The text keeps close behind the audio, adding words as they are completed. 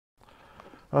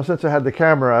Well, since I had the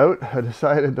camera out, I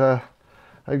decided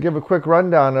I'd give a quick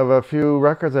rundown of a few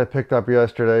records I picked up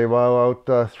yesterday while out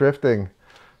thrifting.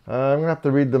 I'm going to have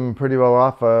to read them pretty well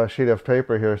off a sheet of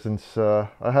paper here since I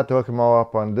had to look them all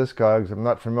up on Discogs. I'm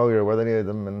not familiar with any of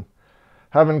them and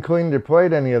haven't cleaned or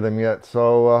played any of them yet,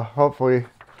 so hopefully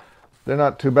they're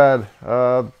not too bad.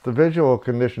 The visual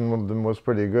condition of them was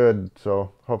pretty good,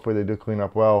 so hopefully they do clean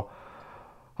up well.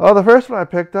 The first one I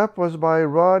picked up was by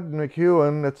Rod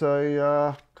McEwen. It's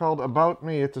a called About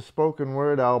Me. It's a spoken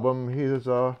word album. He was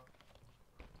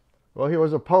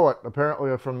a poet,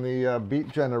 apparently from the Beat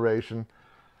generation.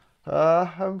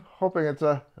 I'm hoping it's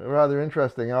a rather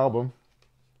interesting album.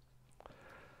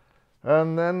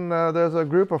 And then there's a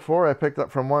group of four I picked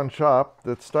up from one shop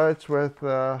that starts with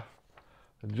Joe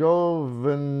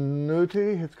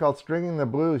Venuti. It's called Stringing the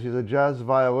Blues. He's a jazz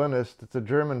violinist. It's a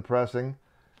German pressing.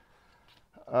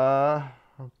 I'm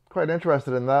quite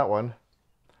interested in that one.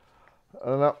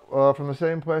 From the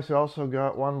same place, I also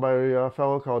got one by a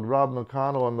fellow called Rob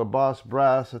McConnell and the Boss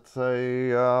Brass. It's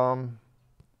a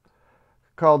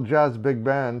called Jazz Big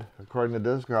Band, according to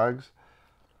Discogs.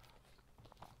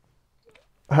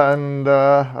 And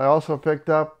I also picked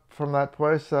up from that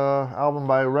place an album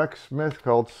by Rex Smith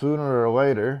called Sooner or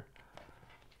Later.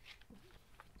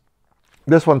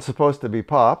 This one's supposed to be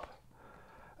pop.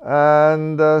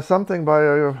 And something by,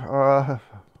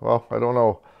 well, I don't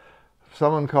know,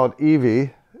 someone called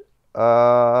Evie.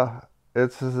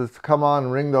 It's Come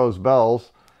On, Ring Those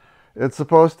Bells. It's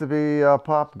supposed to be a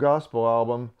pop gospel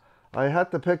album. I had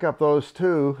to pick up those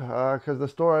two because the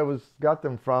store I got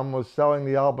them from was selling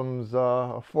the albums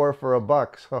 4 for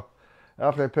 $1. So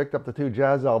after I picked up the two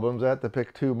jazz albums, I had to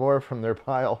pick two more from their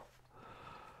pile.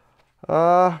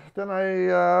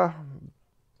 Then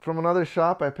from another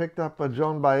shop, I picked up a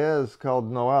Joan Baez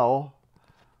called Noel.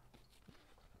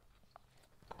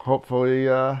 Hopefully,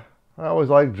 I always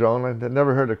liked Joan. I'd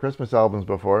never heard of Christmas albums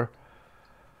before.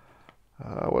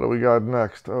 What do we got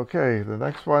next? Okay, the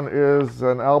next one is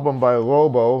an album by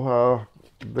Lobo.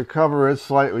 The cover is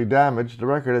slightly damaged. The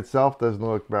record itself doesn't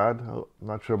look bad. I'm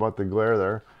not sure about the glare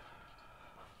there.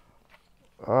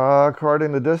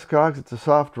 According to Discogs, it's a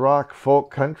soft rock,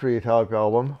 folk, country type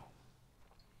album.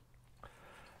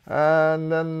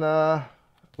 And then,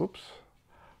 oops.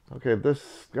 Okay,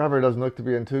 this cover doesn't look to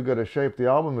be in too good a shape. The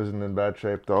album isn't in bad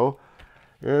shape, though.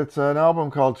 It's an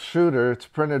album called Shooter. It's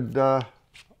printed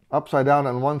upside down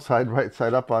on one side, right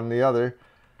side up on the other.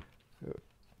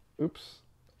 Oops.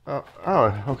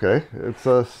 Oh, okay. It's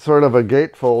a sort of a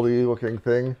gatefoldy looking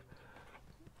thing.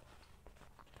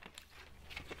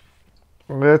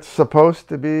 It's supposed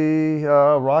to be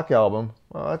a rock album.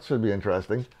 Well, that should be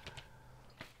interesting.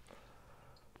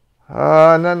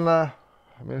 And then, I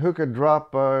mean, who could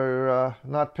drop or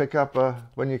not pick up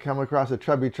when you come across a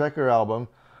Chubby Checker album?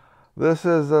 This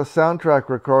is a soundtrack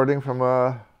recording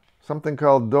from something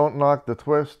called Don't Knock the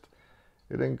Twist.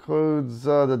 It includes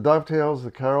the Dovetails,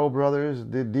 the Carroll Brothers,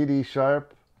 the Dee Dee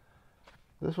Sharp.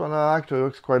 This one actually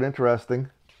looks quite interesting.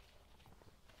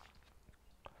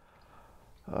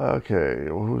 Okay,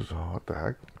 what the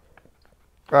heck?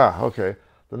 Okay.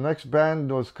 The next band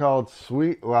was called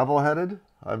Sweet Level-Headed.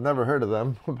 I've never heard of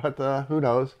them, but who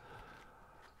knows?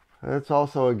 It's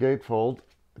also a gatefold,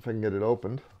 if I can get it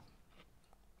opened.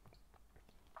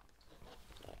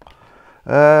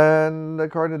 And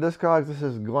according to Discogs, this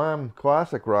is glam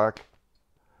classic rock.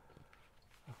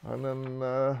 And then,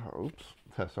 oops,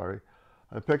 sorry.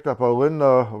 I picked up a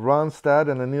Linda Ronstadt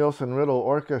and a Nielsen Riddle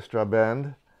Orchestra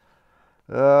band.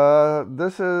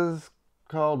 This is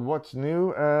called What's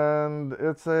New, and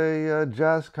it's a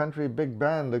jazz country big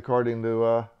band according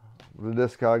to the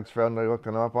Discogs found I looked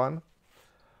them up on.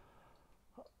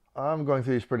 I'm going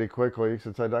through these pretty quickly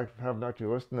since I haven't actually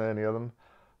listened to any of them.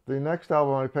 The next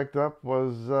album I picked up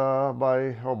was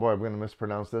by, oh boy, I'm going to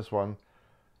mispronounce this one.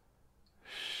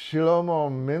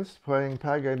 Shlomo Mintz playing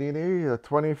Paganini,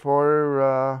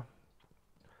 24,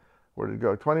 where did it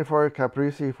go? 24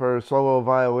 Capricci for solo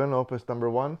violin, opus number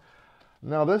 1.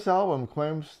 Now this album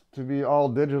claims to be all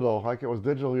digital, like it was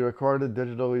digitally recorded,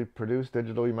 digitally produced,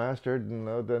 digitally mastered,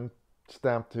 and then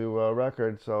stamped to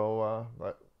record. So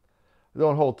I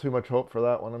don't hold too much hope for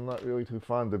that one. I'm not really too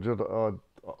fond of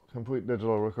complete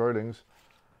digital recordings.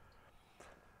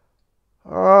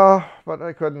 But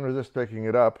I couldn't resist picking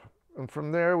it up. And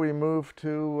from there we moved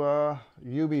to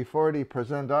UB40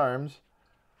 Present Arms.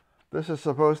 This is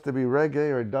supposed to be reggae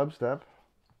or dubstep.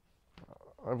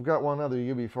 I've got one other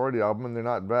UB40 album and they're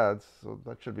not bad, so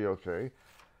that should be okay.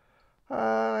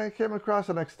 I came across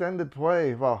an extended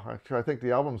play, well, actually I think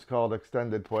the album's called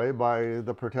Extended Play by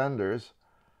The Pretenders.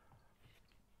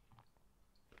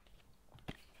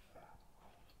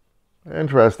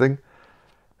 Interesting.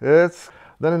 It's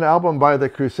then an album by the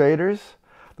Crusaders.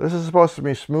 This is supposed to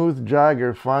be smooth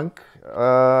Jagger funk.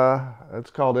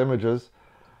 It's called Images.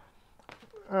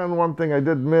 And one thing I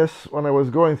did miss when I was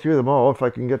going through them all, if I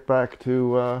can get back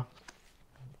to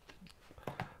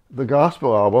the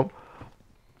gospel album,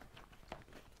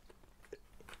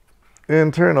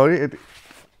 internally it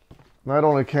not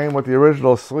only came with the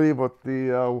original sleeve with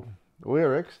the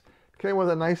lyrics, it came with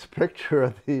a nice picture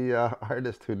of the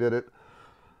artist who did it.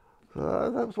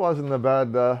 That wasn't a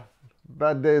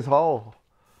bad day's haul.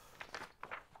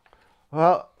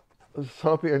 Well, just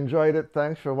hope you enjoyed it.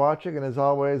 Thanks for watching, and as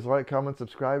always, like, comment,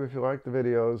 subscribe if you like the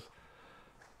videos.